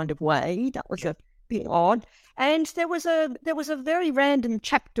romantic kind of way. That was a bit odd. And there was a very random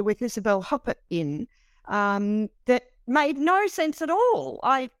chapter with Isabel Huppert in that made no sense at all.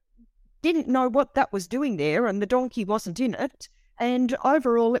 I didn't know what that was doing there, and the donkey wasn't in it. And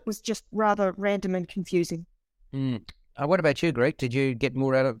overall, it was just rather random and confusing. What about you, Greg? Did you get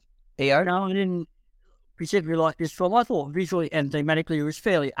more out of EO? No, I didn't particularly like this film. I thought visually and thematically it was a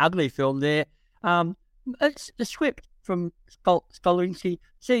fairly ugly film there. It's the script from Skolimowski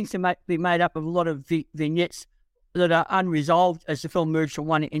seems to be made up of a lot of vignettes that are unresolved as the film moves from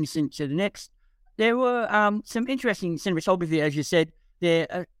one incident to the next. There were some interesting cinematography, as you said,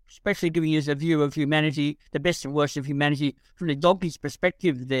 there, especially giving us a view of humanity, the best and worst of humanity from the donkey's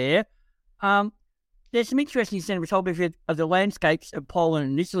perspective there. There's some interesting cinematography of the landscapes of Poland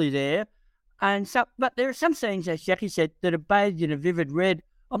and Italy there. But there are some scenes, as Jackie said, that are bathed in a vivid red.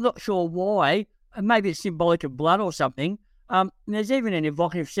 I'm not sure why. Maybe it's symbolic of blood or something. There's even an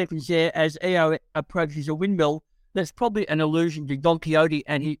evocative sequence there as EO approaches a windmill. That's probably an allusion to Don Quixote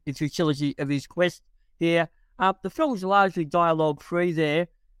and the futility of his quest here. The film's largely dialogue-free there.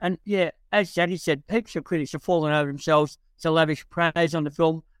 And yeah, as Jackie said, heaps of critics have fallen over themselves to lavish praise on the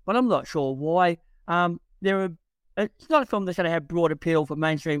film, but I'm not sure why. It's not a film that's going to have broad appeal for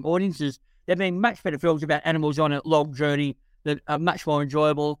mainstream audiences. There have been much better films about animals on a long journey that are much more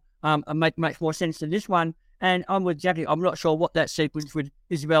enjoyable and make much more sense than this one. And I'm with Jackie. I'm not sure what that sequence with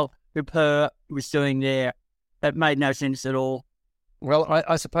Isabelle Huppert was doing there. That made no sense at all. Well,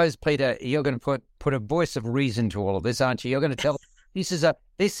 I suppose, Peter, you're going to put a voice of reason to all of this, aren't you? You're going to tell this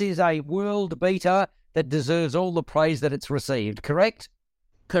is a world beater that deserves all the praise that it's received, correct?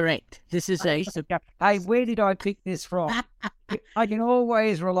 Correct. This is a... Hey, where did I pick this from? I can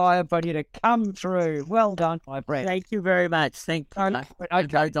always rely upon you to come through. Well done, my friend. Thank you very much. Thank you.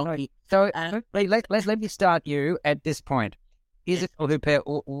 Okay, Donkey. So let me start you at this point. Isabelle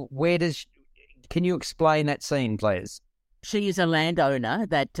Huppert, can you explain that scene, please? She is a landowner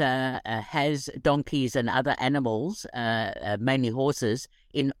that has donkeys and other animals, mainly horses,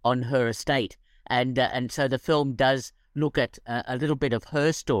 on her estate, and so the film does look at a little bit of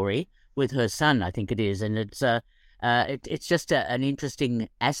her story with her son, I think it is, and it's just an interesting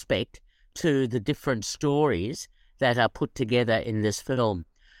aspect to the different stories that are put together in this film.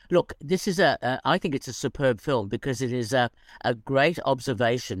 Look, this is I think it's a superb film because it is a great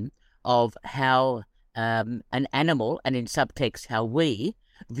observation of how an animal, and in subtext how we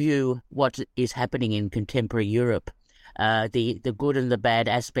view what is happening in contemporary Europe, the good and the bad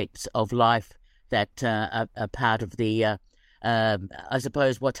aspects of life that are part of the, I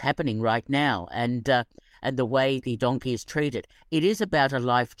suppose, what's happening right now, and the way the donkey is treated. It is about a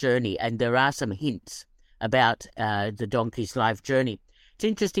life journey, and there are some hints about the donkey's life journey. It's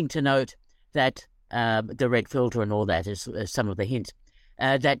interesting to note that the red filter and all that is some of the hints.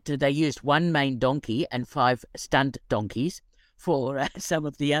 That they used one main donkey and 5 stunt donkeys for some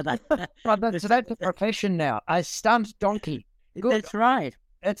of the other. Right, so that's a profession now, a stunt donkey. Good. That's right.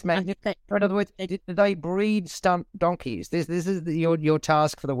 That's magnificent. In other words, they breed stunt donkeys. This is your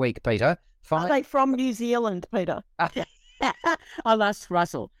task for the week, Peter. Are they from New Zealand, Peter? I'll ask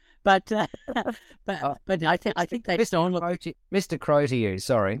Russell, but I think they don't look. Mr. Crow to you.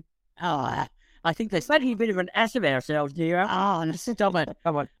 Sorry. Oh, I think they're making a bit of an ass of ourselves, dear. Oh, stop it!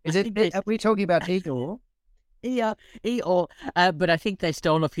 Come on, are we talking about Eeyore? Eeyore, but I think they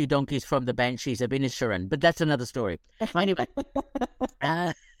stole a few donkeys from the Banshees of Inisherin, but that's another story. Anyway,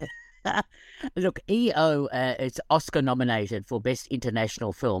 look, EO is Oscar nominated for Best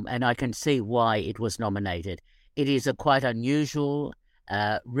International Film, and I can see why it was nominated. It is a quite unusual,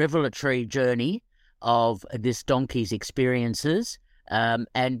 revelatory journey of this donkey's experiences,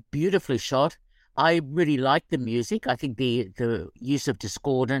 and beautifully shot. I really like the music. I think the use of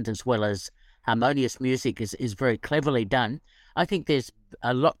discordant as well as harmonious music is very cleverly done. I think there's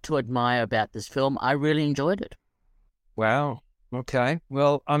a lot to admire about this film. I really enjoyed it. Wow. Okay.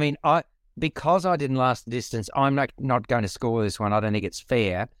 Well, I mean, because I didn't last the distance, I'm not going to score this one. I don't think it's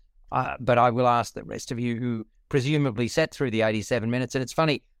fair. But I will ask the rest of you who presumably sat through the 87 minutes. And it's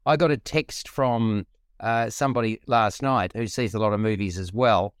funny, I got a text from somebody last night who sees a lot of movies as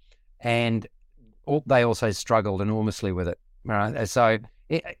well, and they also struggled enormously with it. Right? So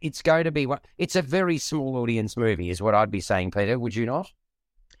it's going to be it's a very small audience movie, is what I'd be saying, Peter. Would you not?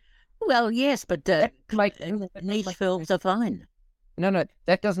 Well, yes, but niche films are fine. No,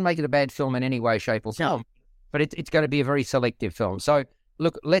 that doesn't make it a bad film in any way, shape, or form. No. But it's going to be a very selective film. So,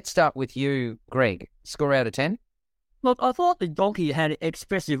 look, let's start with you, Greg. Score out of 10? Look, I thought the donkey had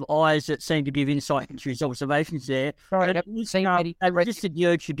expressive eyes that seemed to give insight into his observations there. Sorry, I resisted the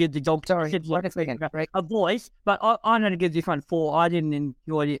urge to give the donkey a voice, but I'm going to give this one 4. I didn't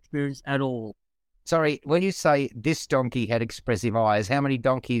enjoy the experience at all. Sorry, when you say this donkey had expressive eyes, how many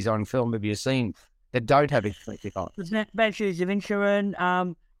donkeys on film have you seen that don't have expressive eyes? There's Banshees of Inisherin,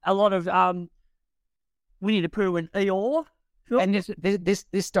 a lot of Winnie the Pooh and Eeyore. And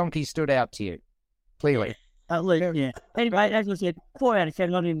this donkey stood out to you, clearly. At least, yeah. Anyway, as I said, 4 out of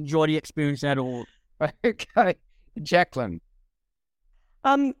 10. I didn't enjoy the experience at all. Okay. Jacqueline.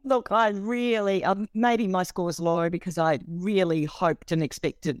 Look, I really, maybe my score's low because I really hoped and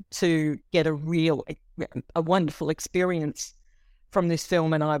expected to get a wonderful experience from this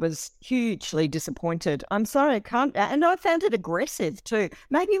film, and I was hugely disappointed. I'm sorry, I can't, and I found it aggressive too.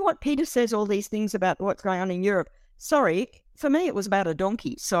 Maybe what Peter says, all these things about what's going on in Europe. Sorry, for me it was about a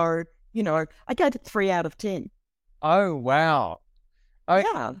donkey, so... I gave it 3 out of 10. Oh, wow.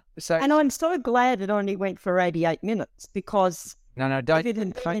 Yeah. And I'm so glad it only went for 88 minutes because No, If don't. it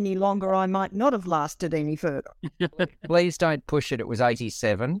hadn't been any longer, I might not have lasted any further. Please don't push it. It was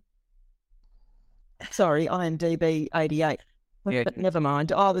 87. Sorry, IMDb 88. Yeah. But never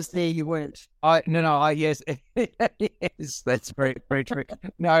mind. I was there, you weren't. Yes, yes, that's very, very true.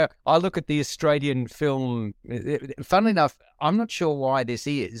 No, I look at the Australian film. Funnily enough, I'm not sure why this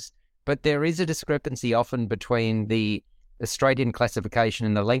is, but there is a discrepancy often between the Australian classification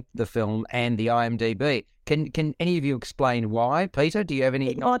and the length of the film and the IMDb. Can any of you explain why? Peter, do you have any?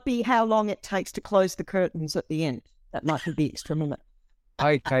 It might be how long it takes to close the curtains at the end. That might be the extra minute.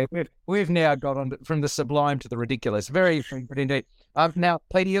 Okay, we've now got on from the sublime to the ridiculous. Very good indeed. Now,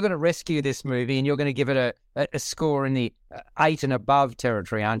 Peter, you're going to rescue this movie and you're going to give it a score in the 8 and above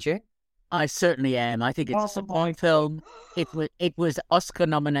territory, aren't you? I certainly am. I think it's a sublime film. It was Oscar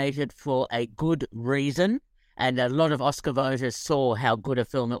nominated for a good reason, and a lot of Oscar voters saw how good a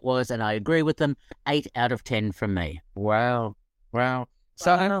film it was, and I agree with them. 8 out of 10 from me. Wow.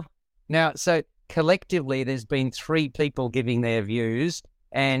 So so collectively, there's been 3 people giving their views,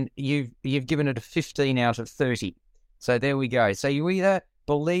 and you've given it a 15 out of 30. So there we go. So you either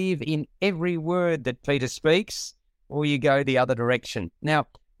believe in every word that Peter speaks, or you go the other direction. Now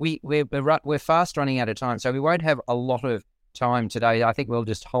we're fast running out of time, so we won't have a lot of time today. I think we'll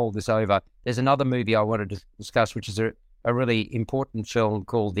just hold this over. There's another movie I wanted to discuss, which is a really important film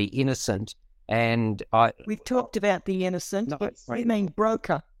called The Innocent. And We've talked about The Innocent. No, But you mean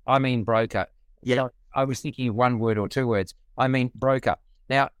Broker. I mean Broker. Yeah. I was thinking of one word or 2 words. I mean Broker.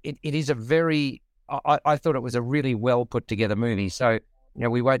 Now, it is a very... I thought it was a really well put together movie. So,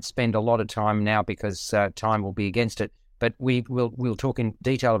 we won't spend a lot of time now because time will be against it. But we'll talk in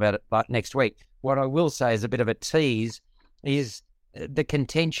detail about it next week. What I will say is a bit of a tease is the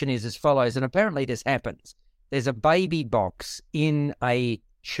contention is as follows, and apparently this happens. There's a baby box in a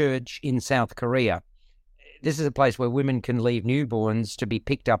church in South Korea. This is a place where women can leave newborns to be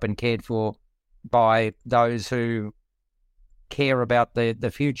picked up and cared for by those who care about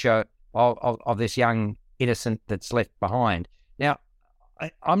the future of this young innocent that's left behind. Now,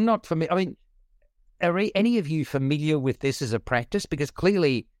 I'm not familiar. I mean, are any of you familiar with this as a practice? Because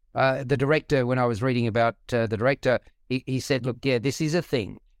clearly the director, when I was reading about the director, he said, look, yeah, this is a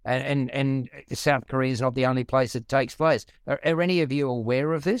thing. And South Korea is not the only place it takes place. Are any of you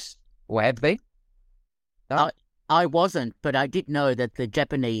aware of this or have been? No? I wasn't, but I did know that the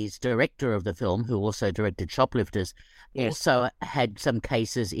Japanese director of the film, who also directed Shoplifters, also had some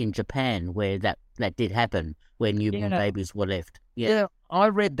cases in Japan where that did happen, where newborn babies were left. Yeah, I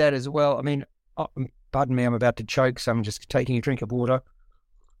read that as well. I mean, pardon me, I'm about to choke, so I'm just taking a drink of water.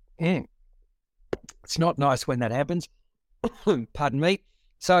 Yeah. It's not nice when that happens. Pardon me.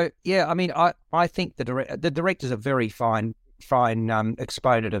 So, yeah, I mean, I think the director's a very fine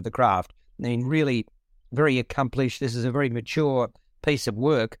exponent of the craft. I mean, really very accomplished. This is a very mature piece of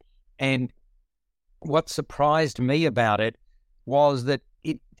work. And what surprised me about it was that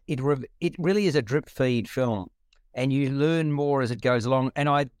it really is a drip feed film, and you learn more as it goes along. And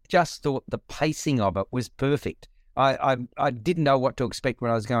I just thought the pacing of it was perfect. I didn't know what to expect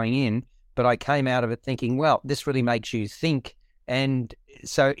when I was going in, but I came out of it thinking, well, this really makes you think. And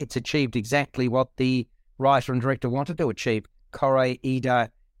so it's achieved exactly what the writer and director wanted to achieve. Koreeda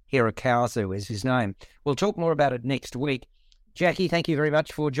Hirokazu is his name. We'll talk more about it next week. Jackie, thank you very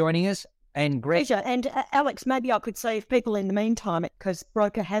much for joining us. And Greg. Pleasure. And Alex, maybe I could say if people in the meantime, because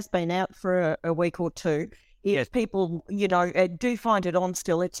Broker has been out for a week or 2, if people, do find it on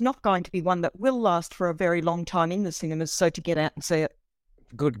still, it's not going to be one that will last for a very long time in the cinemas, so to get out and see it.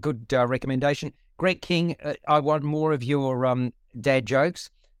 Good recommendation. Greg King, I want more of your dad jokes.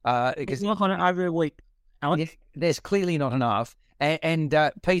 Because not on it over a week, Alex. There's clearly not enough. And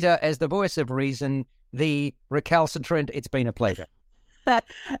Peter, as the voice of reason, the recalcitrant, it's been a pleasure.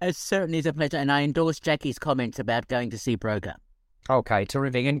 It certainly is a pleasure, and I endorse Jackie's comments about going to see Broker. Okay,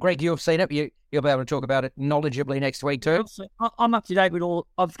 terrific. And Greg, you've seen it. You'll be able to talk about it knowledgeably next week too. I'm up to date with all.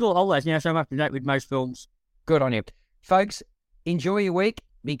 I've got holidays now, so I'm up to date with most films. Good on you. Folks, enjoy your week.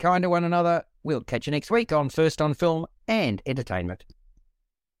 Be kind to one another. We'll catch you next week on First on Film and Entertainment.